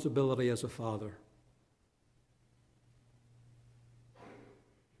responsibility as a father.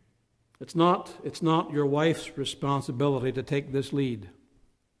 It's not your wife's responsibility to take this lead.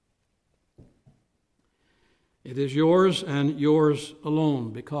 It is yours and yours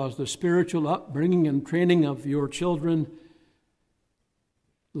alone, because the spiritual upbringing and training of your children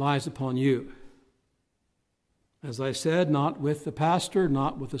lies upon you. As I said, not with the pastor,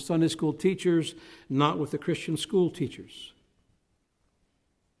 not with the Sunday school teachers, not with the Christian school teachers.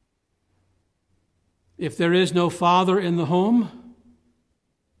 If there is no father in the home,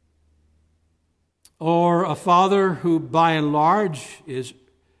 or a father who by and large is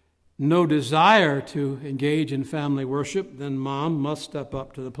no desire to engage in family worship, then mom must step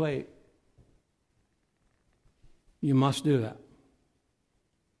up to the plate. You must do that.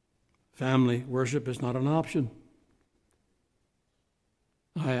 Family worship is not an option.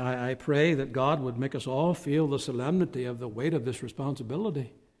 I pray that God would make us all feel the solemnity of the weight of this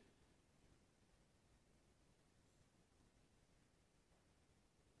responsibility.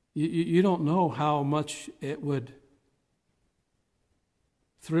 You don't know how much it would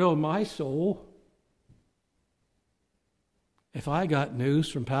thrill my soul if I got news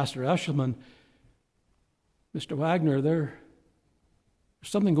from Pastor Eshelman, Mr. Wagner, there's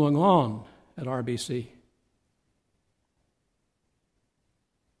something going on at RBC.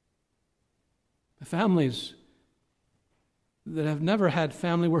 The families that have never had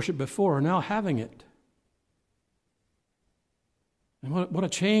family worship before are now having it. And what a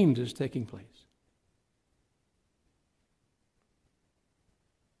change is taking place.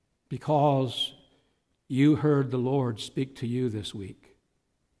 Because you heard the Lord speak to you this week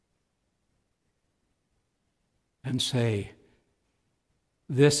and say,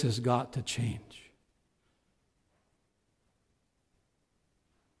 this has got to change.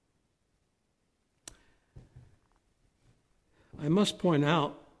 I must point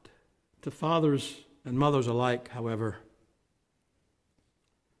out to fathers and mothers alike, however,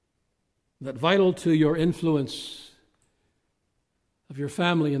 that vital to your influence of your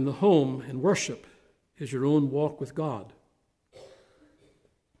family in the home and worship is your own walk with God.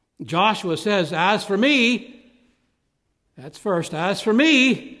 Joshua says, as for me, that's first, as for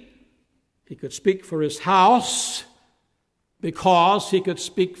me, he could speak for his house because he could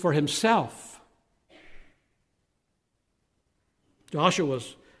speak for himself.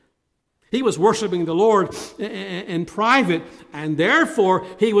 He was worshiping the Lord in private, and therefore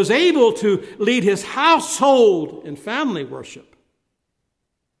he was able to lead his household in family worship.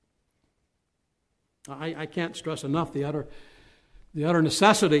 I can't stress enough the utter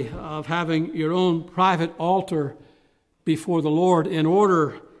necessity of having your own private altar before the Lord in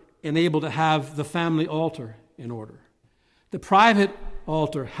order and able to have the family altar in order. The private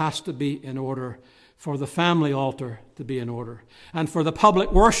altar has to be in order for the family altar to be in order. And for the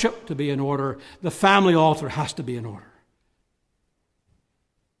public worship to be in order, the family altar has to be in order.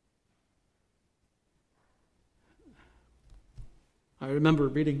 I remember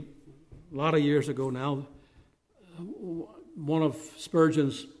reading a lot of years ago now, one of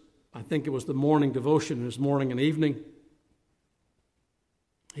Spurgeon's, I think it was the morning devotion, his morning and evening,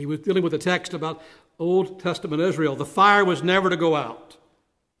 he was dealing with a text about Old Testament Israel. The fire was never to go out.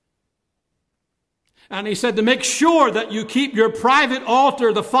 And he said to make sure that you keep your private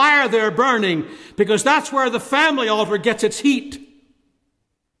altar, the fire there burning, because that's where the family altar gets its heat.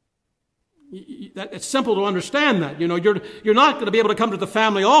 It's simple to understand that. You know, you're not going to be able to come to the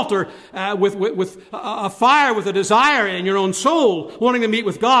family altar with a fire, with a desire in your own soul, wanting to meet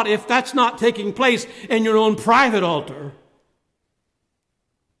with God, if that's not taking place in your own private altar.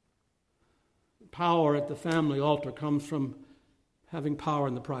 Power at the family altar comes from having power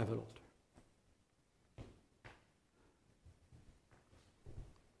in the private altar.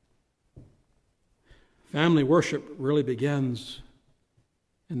 Family worship really begins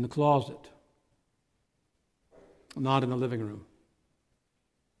in the closet, not in the living room.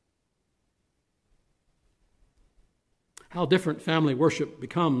 How different family worship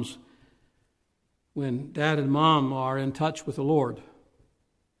becomes when dad and mom are in touch with the Lord.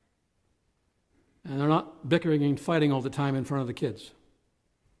 And they're not bickering and fighting all the time in front of the kids.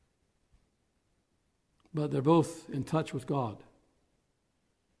 But they're both in touch with God.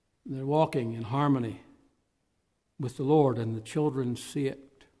 They're walking in harmony with the Lord, and the children see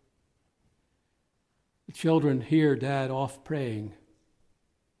it. The children hear dad off praying.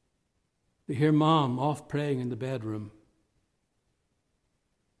 They hear mom off praying in the bedroom.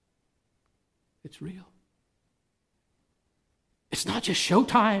 It's real. It's not just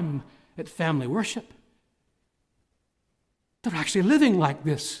showtime at family worship. They're actually living like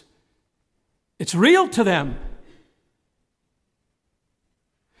this. It's real to them.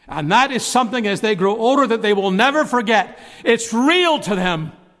 And that is something as they grow older that they will never forget. It's real to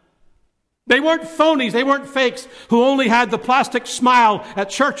them. They weren't phonies. They weren't fakes who only had the plastic smile at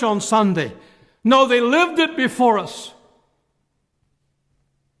church on Sunday. No, they lived it before us.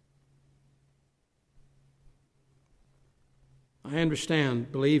 I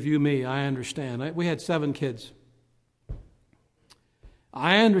understand. Believe you me, I understand. We had 7 kids.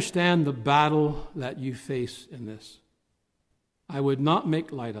 I understand the battle that you face in this. I would not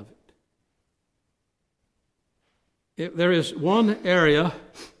make light of it. If there is one area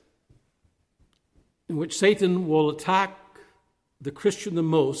in which Satan will attack the Christian the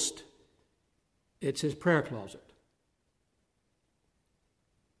most, it's his prayer closet.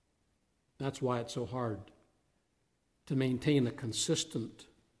 That's why it's so hard to maintain a consistent,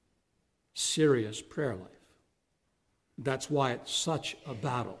 serious prayer life. That's why it's such a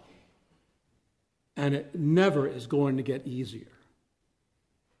battle. And it never is going to get easier.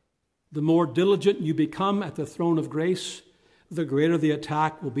 The more diligent you become at the throne of grace, the greater the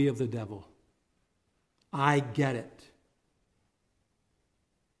attack will be of the devil. I get it.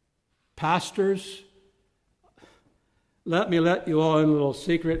 Pastors, let me let you all in a little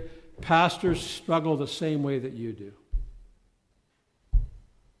secret. Pastors struggle the same way that you do.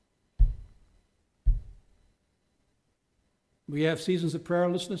 We have seasons of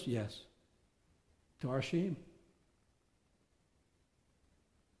prayerlessness? Yes. To our shame.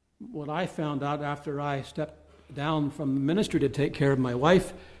 What I found out after I stepped down from the ministry to take care of my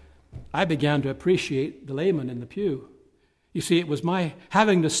wife, I began to appreciate the layman in the pew. You see, it was my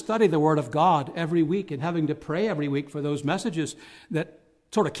having to study the Word of God every week and having to pray every week for those messages that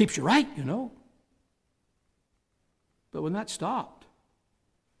sort of keeps you right, you know. But when that stopped,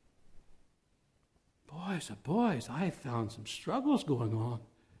 boys, I found some struggles going on.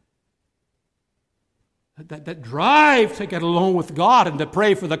 That drive to get alone with God and to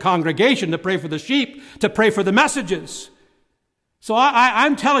pray for the congregation, to pray for the sheep, to pray for the messages. So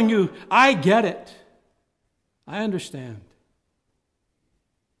I'm telling you, I get it. I understand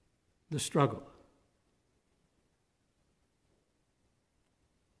the struggle.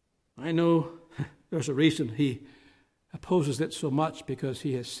 I know there's a reason he opposes it so much, because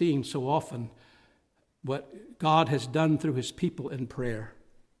he has seen so often what God has done through his people in prayer.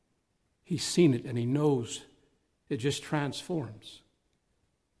 He's seen it and he knows it just transforms.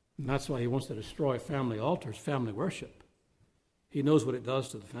 And that's why he wants to destroy family altars, family worship. He knows what it does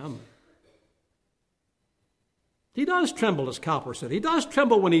to the family. He does tremble, as Cowper said. He does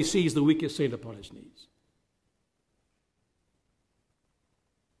tremble when he sees the weakest saint upon his knees.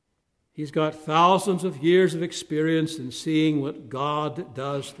 He's got thousands of years of experience in seeing what God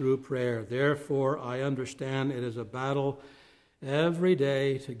does through prayer. Therefore, I understand it is a battle every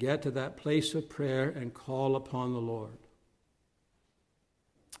day to get to that place of prayer and call upon the Lord.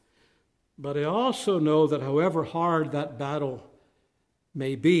 But I also know that however hard that battle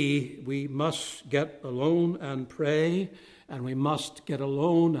may be, we must get alone and pray, and we must get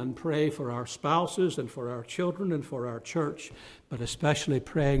alone and pray for our spouses and for our children and for our church, but especially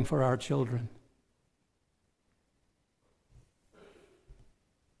praying for our children.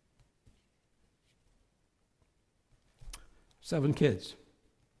 Seven kids.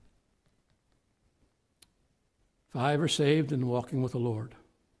 5 are saved and walking with the Lord.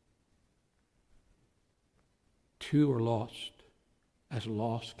 2 are lost, as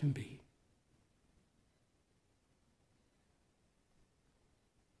lost can be.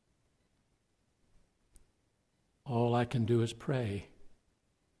 All I can do is pray.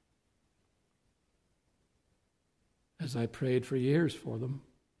 As I prayed for years for them.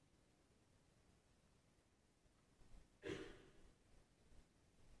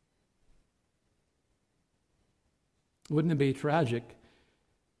 Wouldn't it be tragic?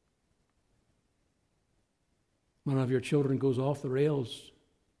 One of your children goes off the rails,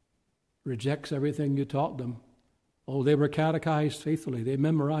 rejects everything you taught them. Oh, they were catechized faithfully. They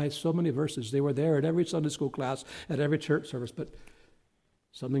memorized so many verses. They were there at every Sunday school class, at every church service, but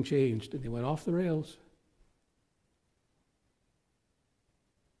something changed and they went off the rails.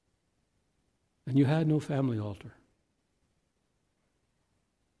 And you had no family altar.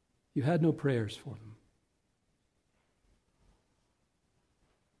 You had no prayers for them.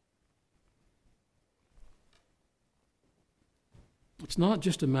 It's not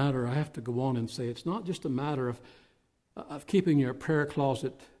just a matter, I have to go on and say, it's not just a matter of keeping your prayer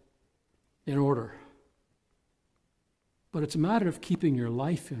closet in order, but it's a matter of keeping your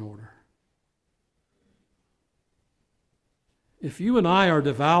life in order. If you and I are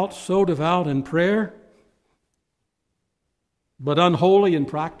devout, so devout in prayer, but unholy in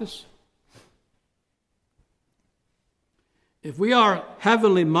practice, if we are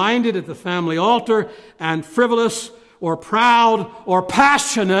heavenly minded at the family altar and frivolous or proud or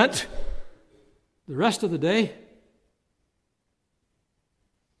passionate the rest of the day,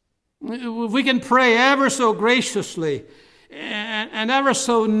 if we can pray ever so graciously and ever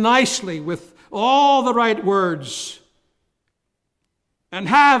so nicely with all the right words and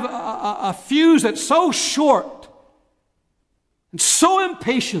have a fuse that's so short and so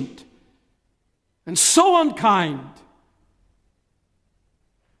impatient and so unkind,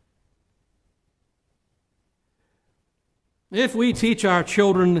 if we teach our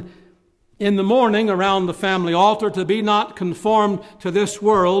children in the morning around the family altar to be not conformed to this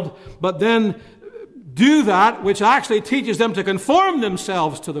world, but then do that which actually teaches them to conform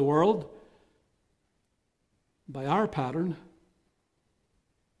themselves to the world by our pattern,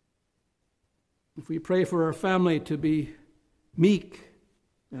 if we pray for our family to be meek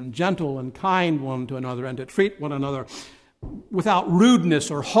and gentle and kind one to another and to treat one another without rudeness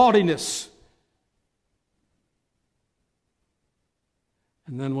or haughtiness,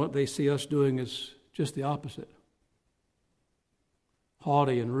 and then what they see us doing is just the opposite.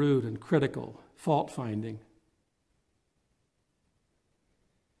 Haughty and rude and critical, fault-finding.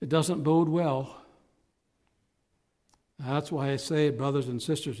 It doesn't bode well. That's why I say, brothers and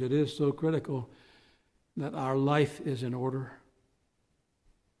sisters, it is so critical that our life is in order.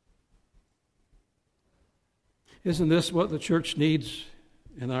 Isn't this what the church needs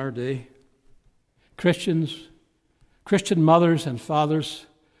in our day? Christian mothers and fathers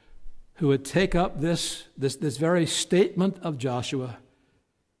who would take up this very statement of Joshua.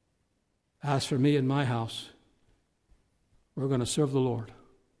 As for me and my house, we're going to serve the Lord.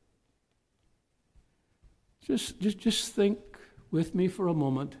 Just think with me for a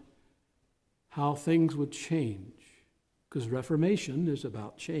moment how things would change, because Reformation is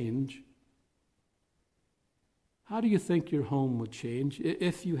about change. How do you think your home would change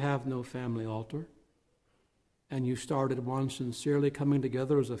if you have no family altar and you started one sincerely coming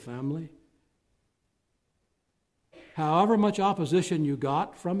together as a family? However much opposition you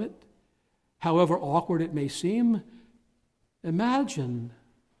got from it, however awkward it may seem, imagine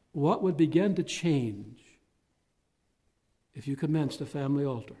what would begin to change if you commenced a family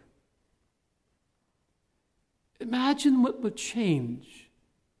altar. Imagine what would change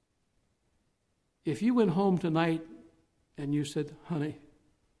if you went home tonight and you said, honey,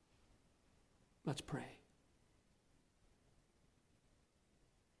 let's pray.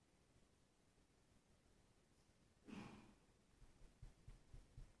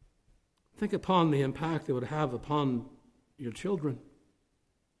 Think upon the impact it would have upon your children,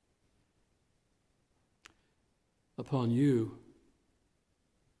 upon you,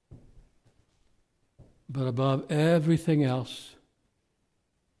 but above everything else,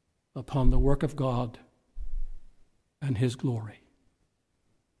 upon the work of God and His glory.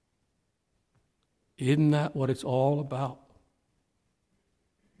 Isn't that what it's all about?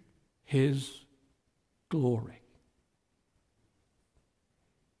 his glory.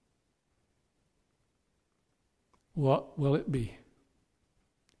 What will it be?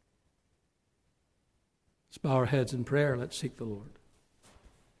 Let's bow our heads in prayer. Let's seek the Lord.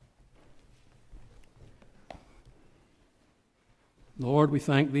 Lord, we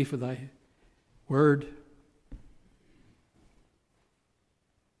thank thee for thy word.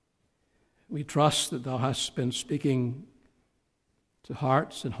 We trust that thou hast been speaking to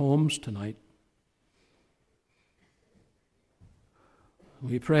hearts and homes tonight.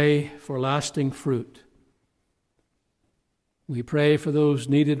 We pray for lasting fruit. We pray for those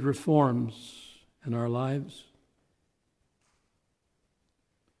needed reforms in our lives.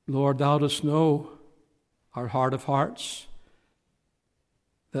 Lord, thou dost know our heart of hearts,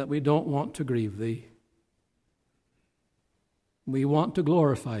 that we don't want to grieve thee. We want to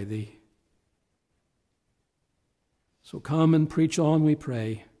glorify thee. So come and preach on, we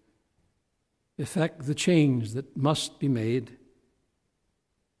pray. Effect the change that must be made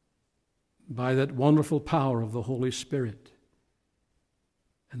by that wonderful power of the Holy Spirit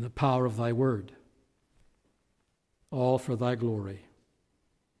and the power of thy word, all for thy glory.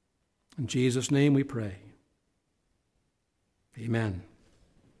 In Jesus' name we pray. Amen.